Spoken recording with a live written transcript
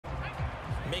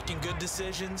making good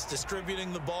decisions,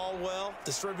 distributing the ball well,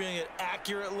 distributing it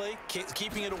accurately,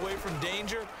 keeping it away from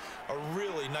danger. A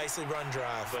really nicely run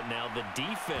drive. But now the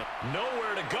defense,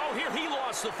 nowhere to go here. He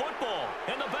lost the football,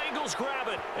 and the Bengals grab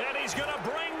it, and he's going to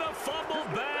bring the fumble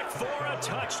back for a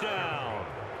touchdown.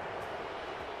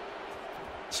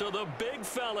 So the big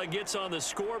fella gets on the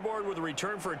scoreboard with a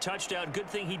return for a touchdown. Good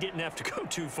thing he didn't have to go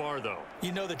too far, though.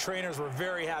 You know the trainers were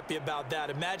very happy about that.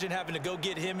 Imagine having to go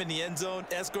get him in the end zone,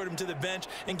 escort him to the bench,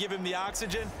 and give him the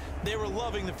oxygen. They were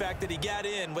loving the fact that he got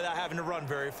in without having to run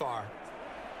very far.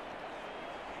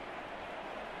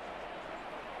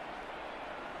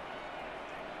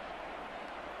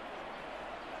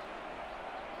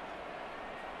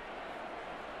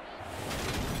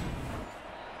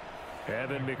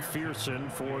 Evan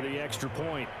McPherson for the extra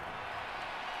point.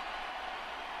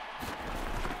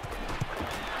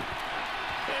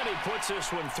 And he puts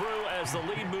this one through as the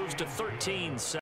lead moves to 13.